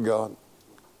Ghost of God.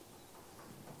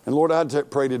 And Lord, I'd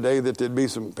pray today that there'd be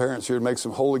some parents here to make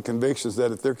some holy convictions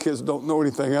that if their kids don't know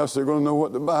anything else, they're going to know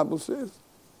what the Bible says.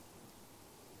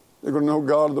 They're going to know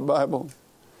God of the Bible.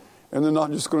 And they're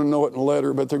not just going to know it in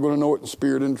letter, but they're going to know it in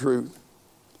spirit and truth.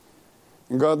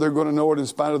 And God, they're going to know it in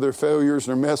spite of their failures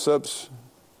and their mess-ups,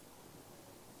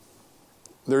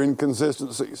 their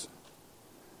inconsistencies.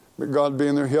 But God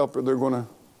being their helper,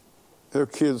 their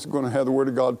kids are going to have the Word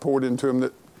of God poured into them,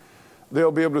 that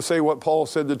they'll be able to say what Paul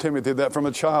said to Timothy, that from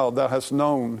a child thou hast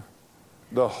known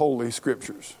the Holy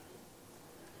Scriptures.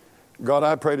 God,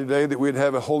 I pray today that we'd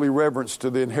have a holy reverence to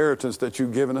the inheritance that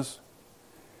you've given us,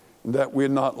 and that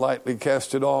we'd not lightly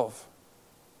cast it off.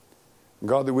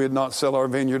 God, that we'd not sell our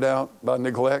vineyard out by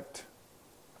neglect,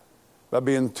 by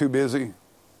being too busy.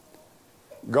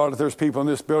 God, if there's people in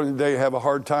this building today who have a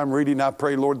hard time reading, I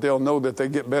pray, Lord, they'll know that they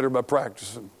get better by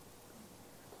practicing.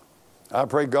 I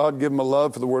pray, God, give them a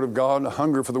love for the Word of God, a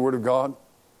hunger for the Word of God.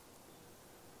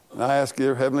 And I ask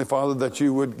you, Heavenly Father, that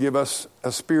you would give us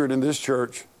a spirit in this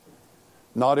church,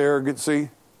 not arrogancy,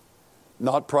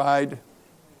 not pride,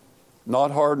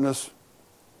 not hardness,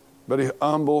 but a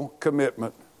humble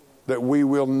commitment that we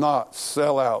will not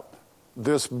sell out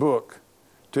this book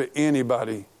to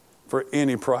anybody for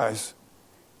any price,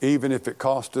 even if it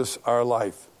cost us our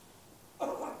life.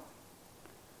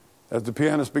 As the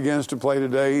pianist begins to play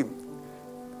today,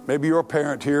 maybe you're a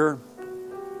parent here,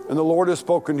 and the Lord has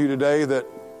spoken to you today that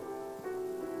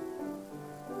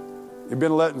you've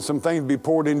been letting some things be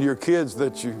poured into your kids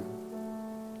that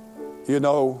you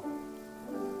know.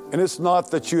 And it's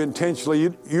not that you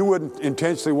intentionally, you wouldn't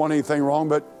intentionally want anything wrong,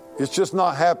 but it's just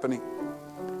not happening.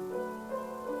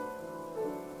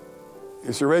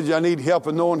 You say, Reggie, I need help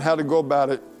in knowing how to go about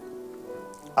it.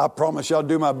 I promise you I'll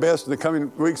do my best in the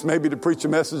coming weeks maybe to preach a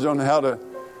message on how to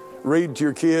read to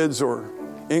your kids or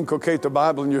inculcate the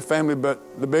Bible in your family.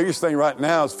 But the biggest thing right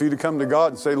now is for you to come to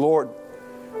God and say, Lord,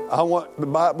 I want the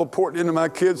Bible poured into my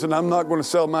kids, and I'm not going to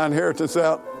sell my inheritance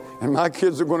out. And my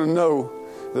kids are going to know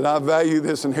that I value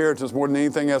this inheritance more than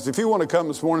anything else. If you want to come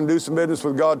this morning and do some business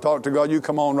with God, talk to God, you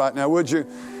come on right now, would you?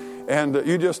 And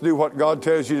you just do what God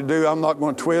tells you to do. I'm not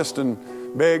going to twist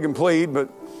and beg and plead, but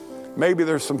maybe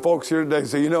there's some folks here today who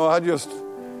say,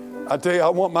 I tell you, I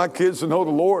want my kids to know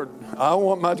the Lord. I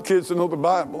want my kids to know the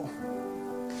Bible.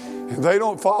 If they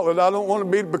don't follow it, I don't want to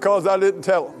be because I didn't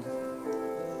tell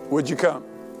them. Would you come?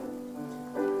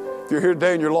 If you're here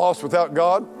today and you're lost without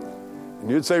God, and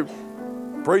you'd say,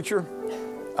 Preacher,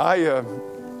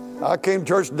 I came to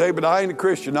church today, but I ain't a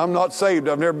Christian. I'm not saved.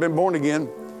 I've never been born again.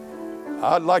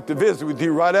 I'd like to visit with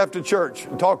you right after church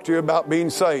and talk to you about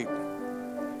being saved.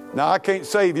 Now, I can't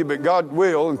save you, but God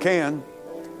will and can.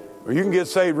 Or you can get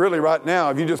saved really right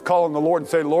now if you just call on the Lord and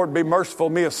say, Lord, be merciful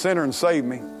to me, a sinner, and save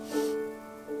me.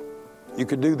 You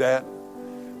could do that.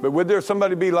 But would there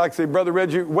somebody be like, say, Brother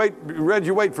Reggie,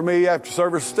 wait for me after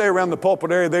service. Stay around the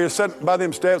pulpit area there. Sit by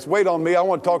them steps. Wait on me. I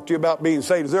want to talk to you about being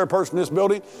saved. Is there a person in this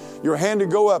building? Your hand to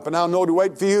go up, and I'll know to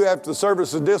wait for you after the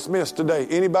service is dismissed today.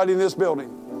 Anybody in this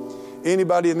building?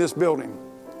 Anybody in this building?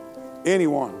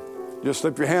 Anyone? Just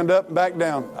slip your hand up and back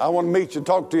down. I want to meet you and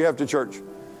talk to you after church.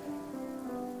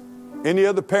 Any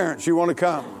other parents, you want to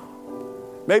come?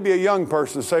 Maybe a young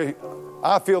person say,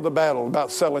 I feel the battle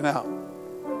about selling out.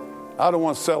 I don't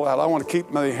want to sell out. I want to keep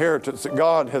my inheritance that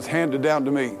God has handed down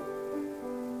to me.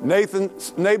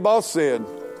 Naboth said,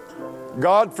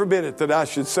 God forbid it that I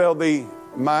should sell thee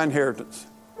my inheritance.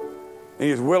 And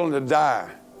he was willing to die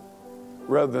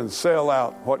rather than sell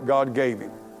out what God gave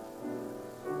him.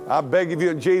 I beg of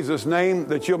you in Jesus' name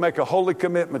that you'll make a holy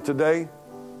commitment today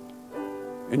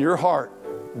in your heart.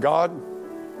 God,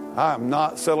 I am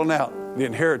not selling out the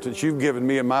inheritance you've given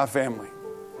me and my family.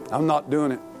 I'm not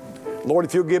doing it. Lord,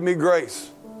 if you'll give me grace,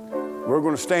 we're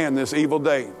going to stand this evil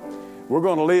day. We're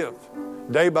going to live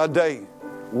day by day,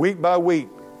 week by week,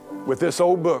 with this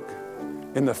old book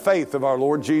in the faith of our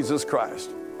Lord Jesus Christ.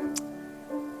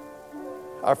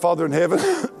 Our Father in heaven,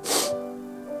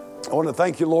 I want to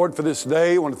thank you, Lord, for this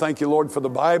day. I want to thank you, Lord, for the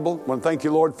Bible. I want to thank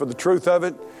you, Lord, for the truth of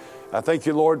it. I thank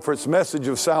you, Lord, for its message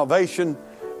of salvation,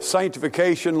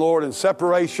 sanctification, Lord, and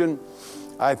separation.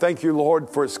 I thank you, Lord,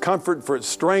 for its comfort, for its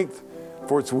strength,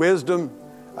 for its wisdom.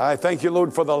 I thank you,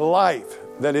 Lord, for the life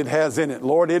that it has in it.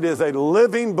 Lord, it is a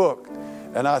living book,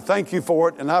 and I thank you for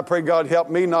it. And I pray, God, help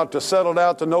me not to settle it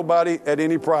out to nobody at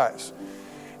any price.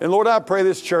 And Lord, I pray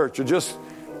this church will just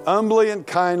humbly and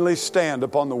kindly stand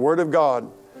upon the Word of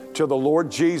God till the Lord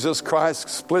Jesus Christ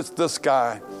splits the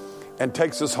sky and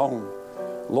takes us home.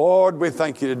 Lord, we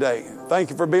thank you today. Thank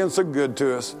you for being so good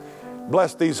to us.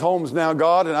 Bless these homes now,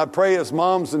 God. And I pray as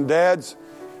moms and dads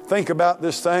think about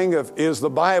this thing of, is the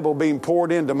Bible being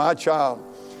poured into my child?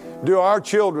 Do our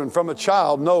children from a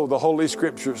child know the Holy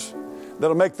Scriptures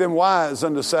that'll make them wise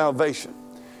unto salvation?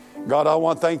 God, I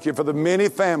want to thank you for the many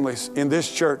families in this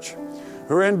church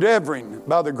who are endeavoring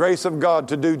by the grace of God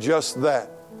to do just that.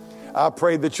 I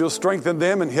pray that you'll strengthen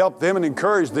them and help them and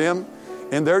encourage them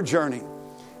in their journey.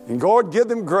 And Lord, give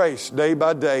them grace day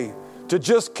by day to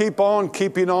just keep on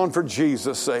keeping on for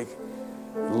Jesus' sake.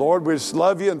 Lord, we just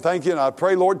love you and thank you. And I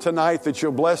pray, Lord, tonight that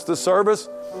you'll bless the service.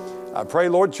 I pray,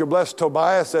 Lord, that you'll bless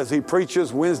Tobias as he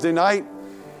preaches Wednesday night.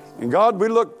 And God, we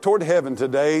look toward heaven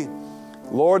today.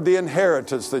 Lord, the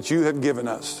inheritance that you have given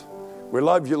us. We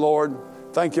love you, Lord.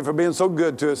 Thank you for being so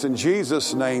good to us. In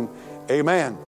Jesus' name, amen.